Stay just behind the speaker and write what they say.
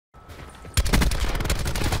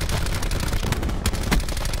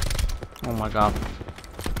Oh my god.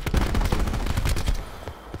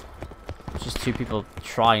 Just two people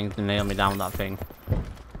trying to nail me down with that thing.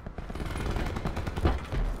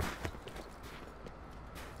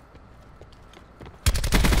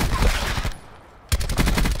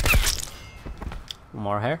 One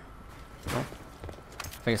more here. No. I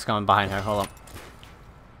think it's coming behind her. Hold on.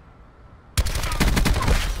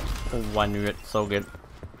 Oh, I knew it. So good.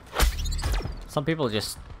 Some people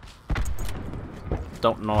just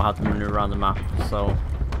don't know how to maneuver around the map, so...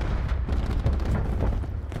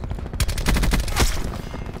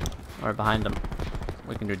 We're behind them.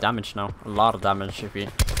 We can do damage now. A lot of damage if we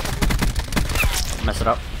mess it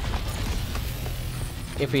up.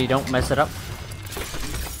 If we don't mess it up.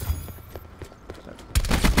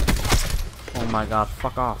 Oh my god,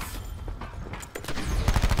 fuck off.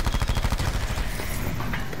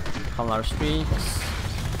 Color streaks.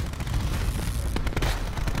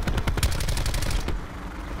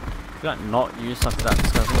 Should I not use something that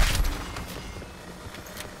disgusting?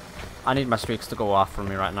 I need my streaks to go off for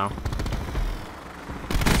me right now.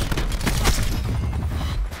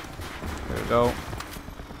 There we go.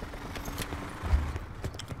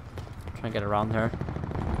 Try and get around her.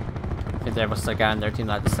 I think there was a guy in their team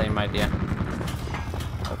that had the same idea.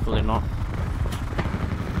 Hopefully not.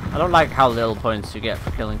 I don't like how little points you get for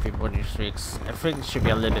killing people with your streaks. I think it should be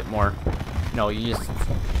a little bit more, you know, you use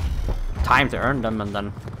time to earn them and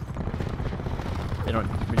then they don't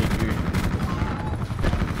really do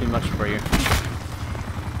too much for you.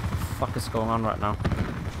 What the fuck is going on right now?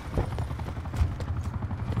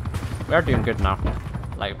 We are doing good now.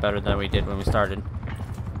 Like, better than we did when we started.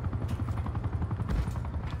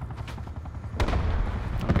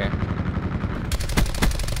 Okay.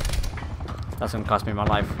 That's gonna cost me my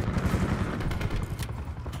life.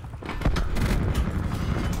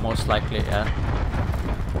 Most likely, yeah.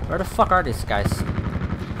 Where the fuck are these guys?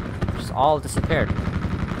 Just all disappeared.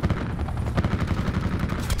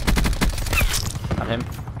 Got him.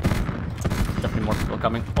 Definitely more people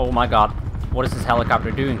coming. Oh my god. What is this helicopter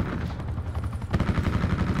doing?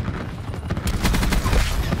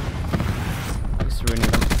 It's ruining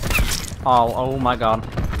them. Oh my god.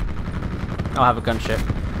 I'll have a gunship.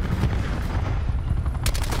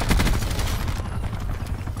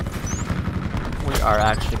 We are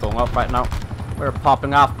actually going up right now. We're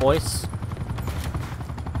popping off, boys.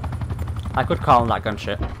 I could call him that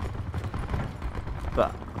gunship,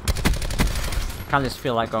 but I kind of just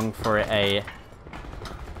feel like going for a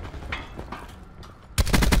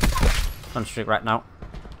gun streak right now.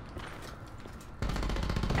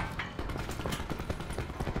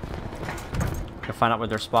 Can find out where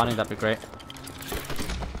they're spawning, that'd be great.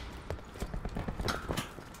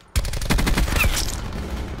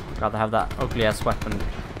 Gotta have that ugly ass weapon.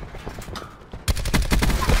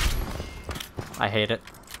 I hate it.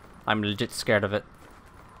 I'm legit scared of it.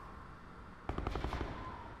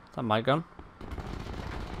 Is that my gun?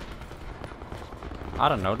 I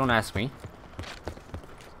don't know, don't ask me.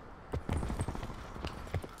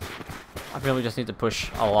 I feel we just need to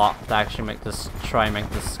push a lot to actually make this, try and make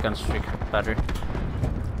this gun streak better.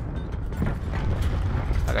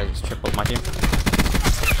 That guy just tripled my team.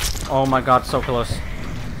 Oh my god, so close.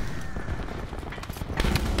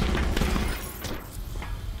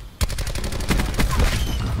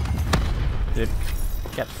 Dude,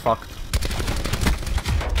 get fucked.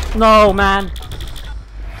 No, man!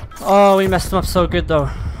 Oh, we messed him up so good though.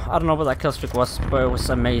 I don't know what that kill streak was, but it was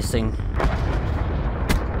amazing.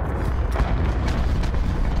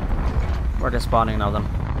 Where are they spawning now then?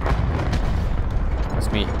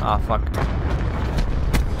 That's me. Ah, fuck.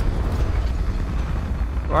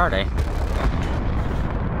 Where are they?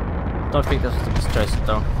 Don't think this was the best choice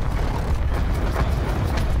though.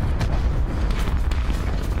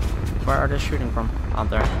 Where are they shooting from? Out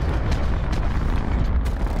there.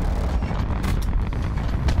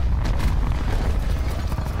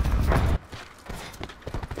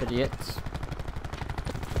 Idiots.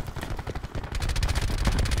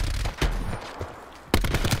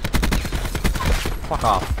 Fuck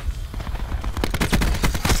off.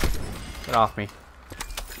 Get off me.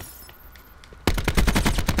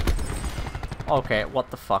 Okay, what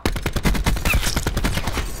the fuck?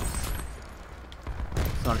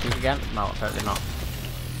 It's not a peek again? No, apparently not.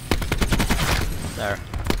 There.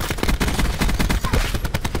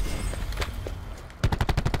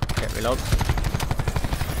 Okay, reload.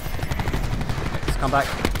 Let's come back.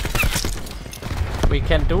 We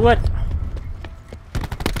can do it!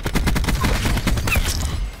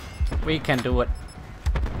 We can do it.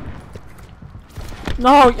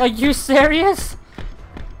 No, are you serious?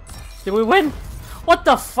 Did we win? What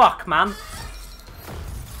the fuck, man?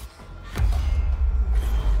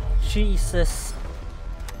 Jesus.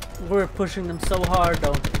 We're pushing them so hard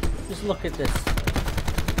though. Just look at this.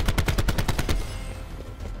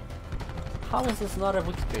 How is this not a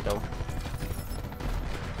victory though?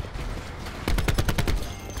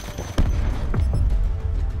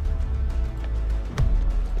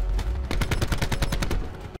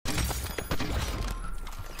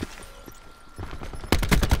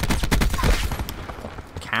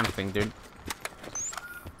 Camping, dude.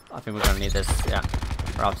 I think we're gonna need this, yeah.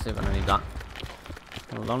 We're obviously gonna need that.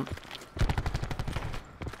 Hold on.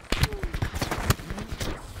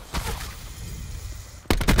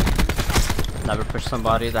 Never push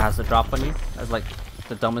somebody that has a drop on you. That's like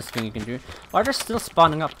the dumbest thing you can do. Why are they still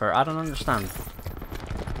spawning up here? I don't understand.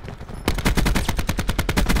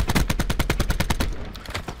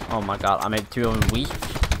 Oh my god, I made 2 of them weak.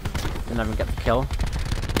 Didn't even get the kill.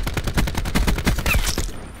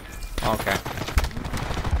 Okay.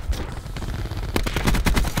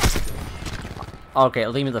 Okay,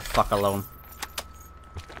 leave me the fuck alone.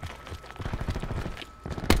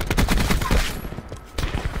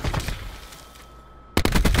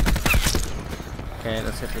 Okay,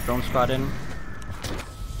 let's get the drone squad in.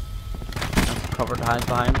 Cover the hides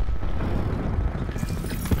behind.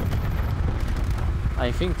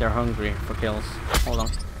 I think they're hungry for kills. Hold on.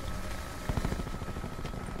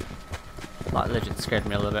 That legit scared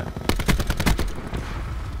me a little bit.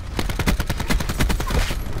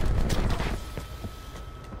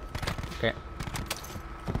 Okay.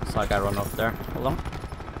 So I gotta run up there. Hold on.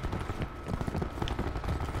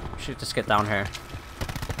 Should just get down here.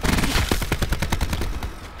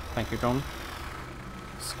 Thank you, drone.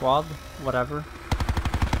 Squad, whatever.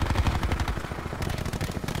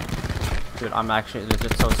 Dude, I'm actually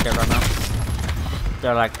legit so scared right now.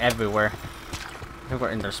 They're like everywhere. I think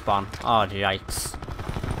we're in their spawn. Oh, yikes.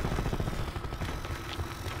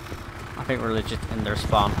 I think we're legit in their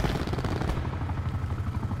spawn.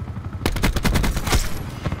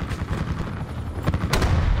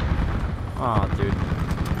 Oh, dude.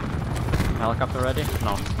 Helicopter ready?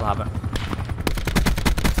 No, still have it.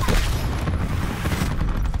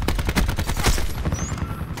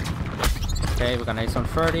 Okay, we're gonna ace on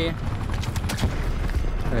 30.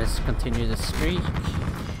 Let's continue the streak.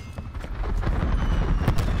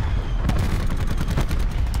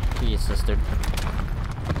 Jesus, dude.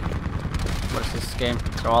 What is this game?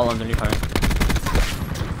 They're all underneath me.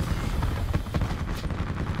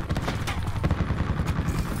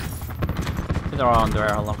 They're all under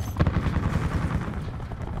air, hold on.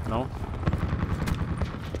 No?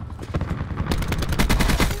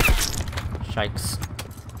 Shikes.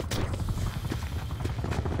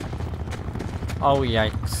 Oh,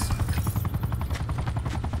 yikes.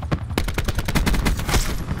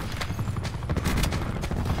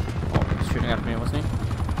 Oh, he's shooting at me, wasn't he?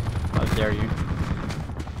 How dare you.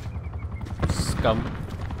 Scum.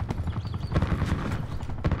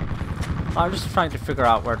 I'm just trying to figure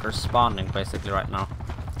out where they're spawning, basically, right now.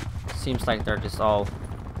 Seems like they're just all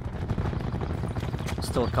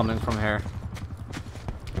still coming from here.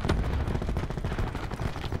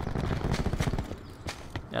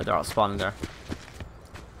 Yeah, they're all spawning there.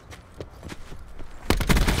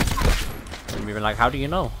 And we were like, how do you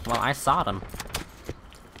know? Well, I saw them.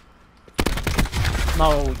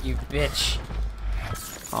 No, you bitch.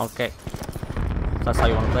 Okay. If that's how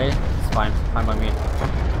you want to play? It's fine. Fine by me.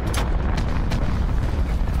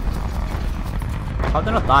 How are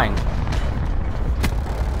they not dying?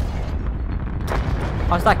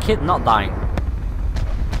 How's that kid not dying?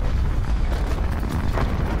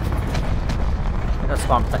 That's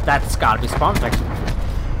spawn. That's gotta be spawn protection.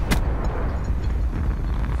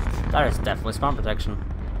 That is definitely spawn protection.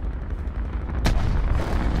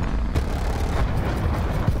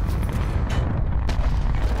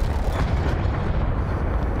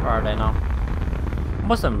 Where are they now?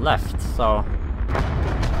 Most of them left, so.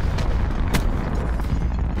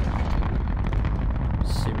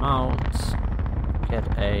 Zoom out. Get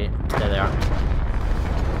a. There they are.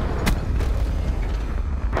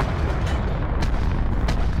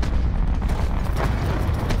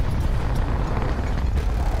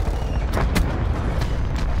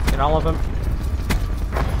 Get all of them.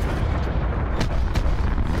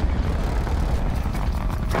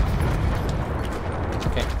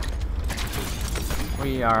 Okay.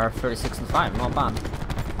 We are 36 and 5, not bad.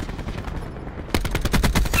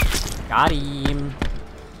 Got him.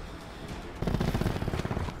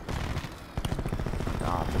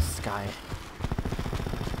 Oh, this guy.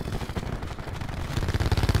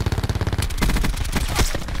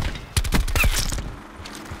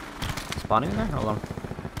 Spawning in there? Hold on.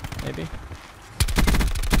 Maybe.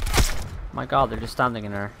 My god, they're just standing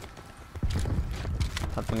in there.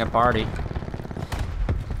 Having a party.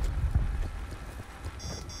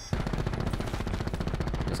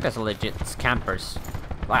 This guy's a legit campers.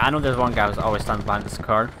 Like, I know there's one guy who's always standing behind this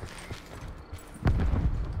car.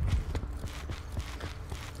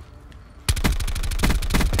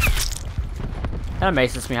 It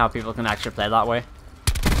amazes me how people can actually play that way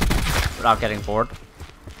without getting bored.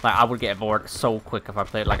 Like, I would get bored so quick if I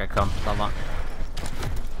played like a cunt on that.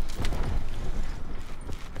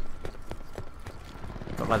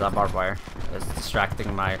 Don't like that barbed wire. It's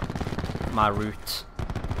distracting my route.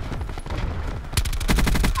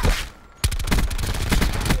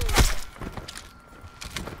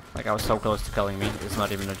 Like, I was so close to killing me. It's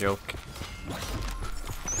not even a joke.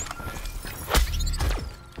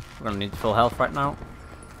 We're gonna need full health right now.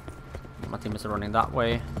 My team is running that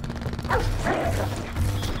way.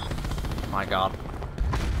 My god.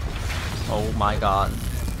 Oh my god.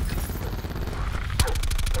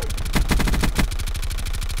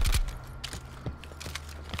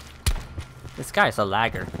 This guy is a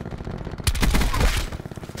lagger.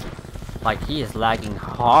 Like, he is lagging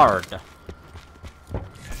hard.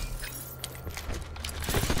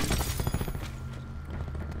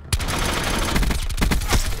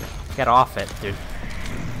 Get off it, dude.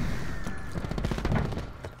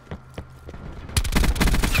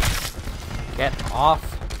 Get off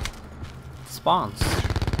spawns.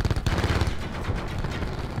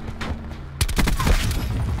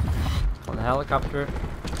 On the helicopter.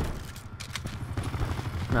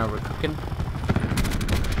 Now we're cooking.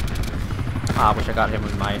 Ah, I wish I got him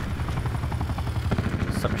with my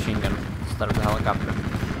submachine gun instead of the helicopter.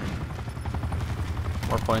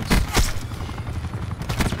 More points.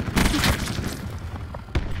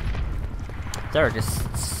 They're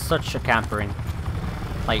just such a campering.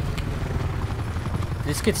 Like,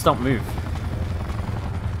 these kids don't move.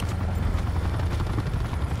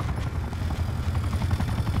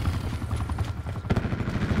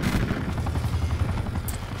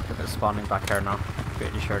 They're spawning back here now.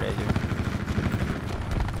 Pretty sure they do.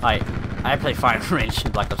 I play fire range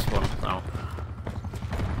in Black Ops 1, so.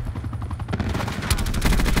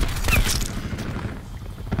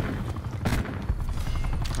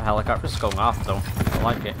 The helicopter's going off though. I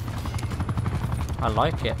like it. I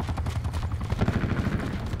like it.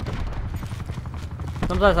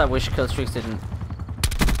 Sometimes I wish kill streaks didn't.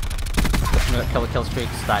 Kill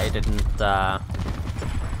streaks that it didn't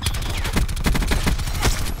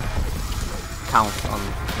count on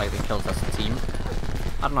like the kills as a team.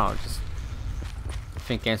 I don't know. Just I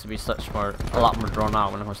think games would be a lot more drawn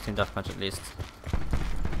out when it comes to team deathmatch at least.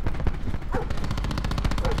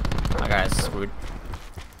 That guy is screwed.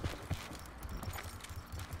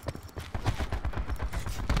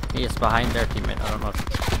 He is behind their teammate. I don't know if...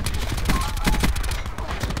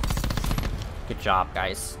 Good job,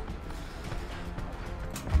 guys.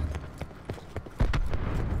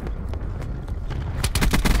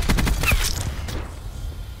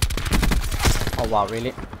 Oh wow,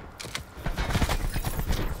 really?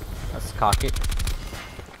 That's cocky.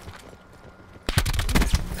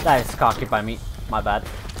 That is cocky by me. My bad.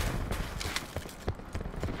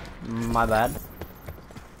 My bad.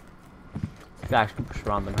 You actually push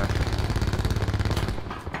around than her.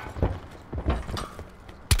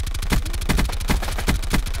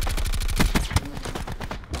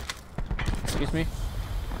 Excuse me?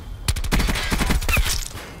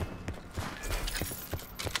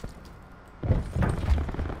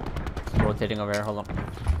 It's rotating over here, hold on.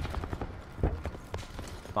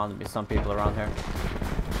 Bound to be some people around here.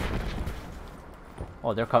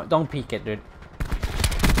 Oh, they're coming. Don't peek it, dude.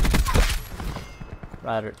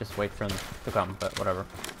 Rather just wait for them to come, but whatever.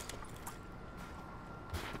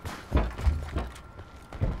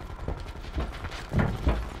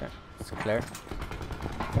 Okay, it's clear.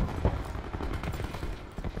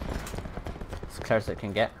 As clear as it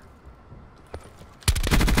can get.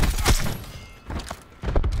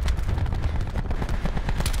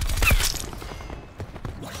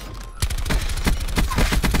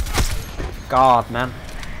 God, man.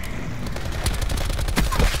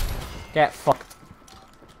 Get fucked.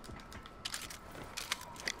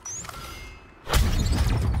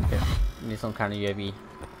 Okay, need some kind of UAV.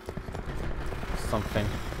 Something.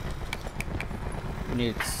 We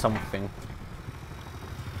need something.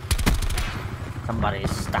 Somebody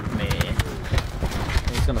stop me.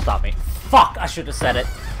 He's gonna stop me. Fuck! I should have said it.